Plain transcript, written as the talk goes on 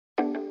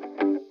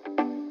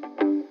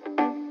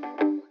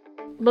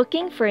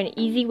Looking for an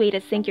easy way to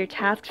sync your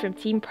tasks from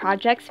team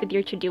projects with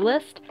your to-do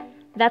list?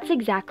 That's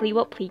exactly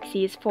what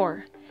Pleexy is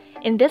for.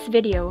 In this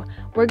video,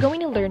 we're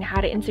going to learn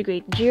how to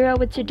integrate JIRA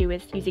with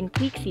Todoist using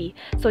Pleexy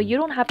so you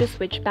don't have to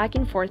switch back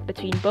and forth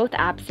between both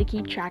apps to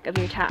keep track of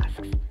your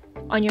tasks.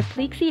 On your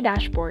Pleexy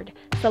dashboard,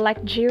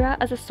 select JIRA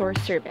as a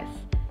source service.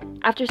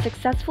 After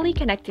successfully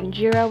connecting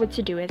JIRA with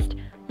Todoist,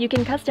 you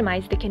can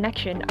customize the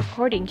connection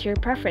according to your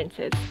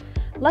preferences.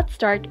 Let's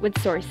start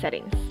with source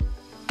settings.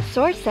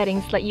 Source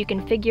settings let you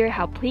configure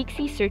how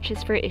Pleexy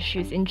searches for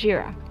issues in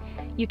JIRA.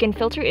 You can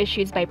filter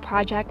issues by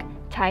project,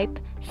 type,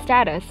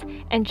 status,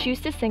 and choose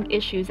to sync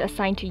issues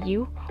assigned to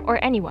you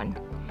or anyone.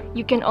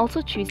 You can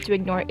also choose to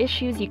ignore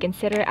issues you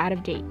consider out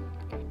of date.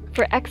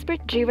 For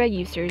expert JIRA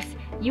users,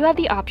 you have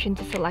the option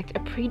to select a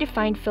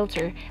predefined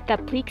filter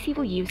that Pleexy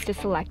will use to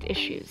select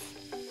issues.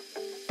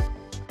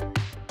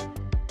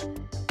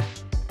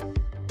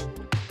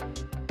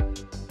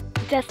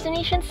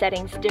 Destination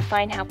settings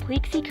define how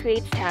Pleexy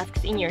creates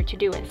tasks in your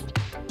Todoist.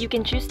 You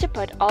can choose to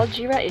put all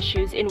JIRA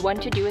issues in one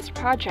Todoist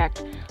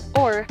project,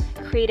 or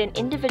create an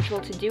individual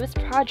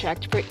Todoist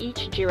project for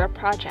each JIRA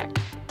project.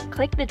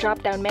 Click the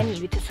drop-down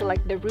menu to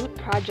select the root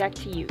project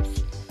to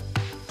use.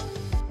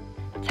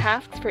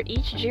 Tasks for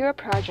each JIRA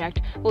project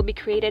will be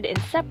created in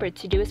separate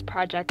Todoist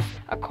projects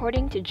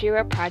according to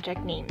JIRA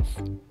project names.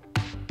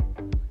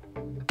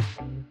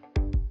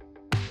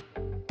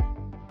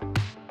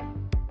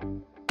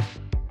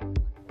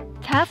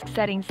 Task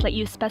settings let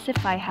you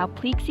specify how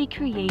Pleexy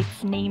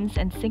creates, names,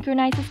 and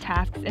synchronizes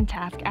tasks and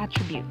task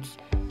attributes.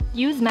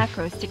 Use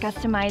macros to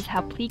customize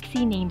how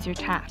Pleexy names your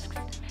tasks.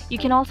 You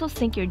can also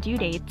sync your due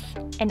dates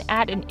and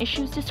add an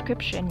issue's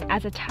description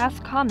as a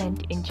task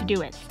comment in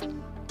Todoist.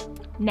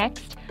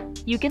 Next,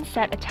 you can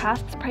set a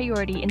task's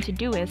priority in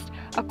Todoist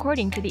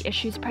according to the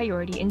issue's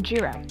priority in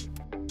JIRA.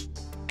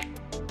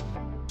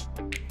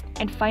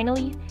 And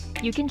finally,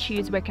 you can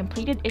choose where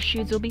completed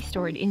issues will be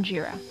stored in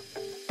JIRA.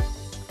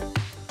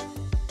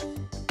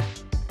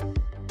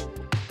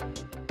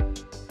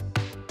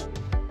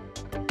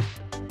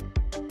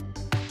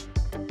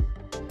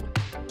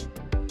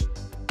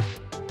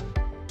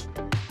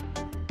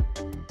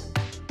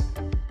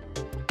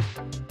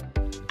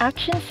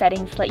 Action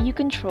settings let you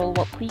control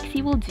what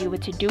Pleexy will do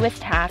with Todoist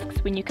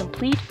tasks when you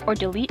complete or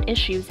delete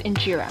issues in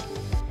JIRA.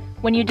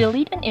 When you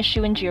delete an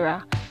issue in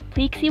JIRA,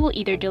 Pleexy will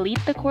either delete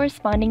the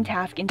corresponding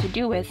task in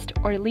Todoist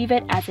or leave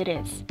it as it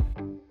is.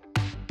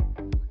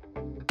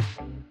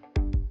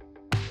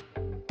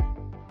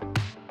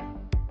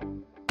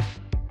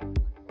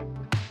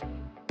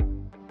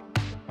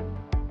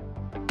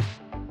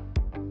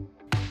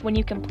 When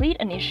you complete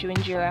an issue in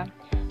JIRA,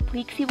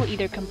 Pleexy will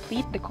either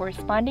complete the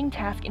corresponding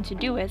task in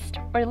Todoist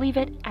or leave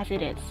it as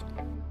it is.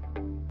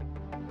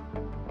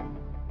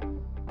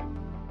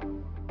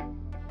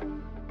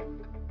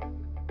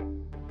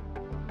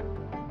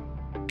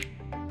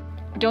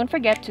 Don't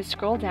forget to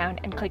scroll down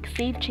and click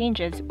Save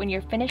Changes when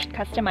you're finished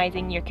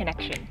customizing your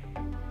connection.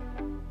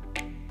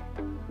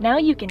 Now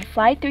you can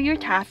fly through your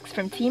tasks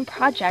from team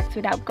projects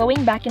without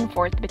going back and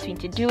forth between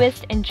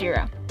Todoist and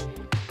JIRA.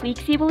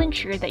 Pleexy will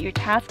ensure that your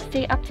tasks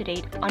stay up to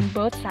date on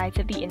both sides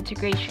of the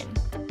integration.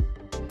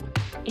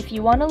 If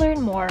you want to learn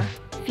more,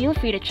 feel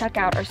free to check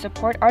out our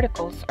support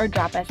articles or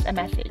drop us a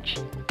message.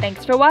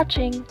 Thanks for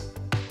watching!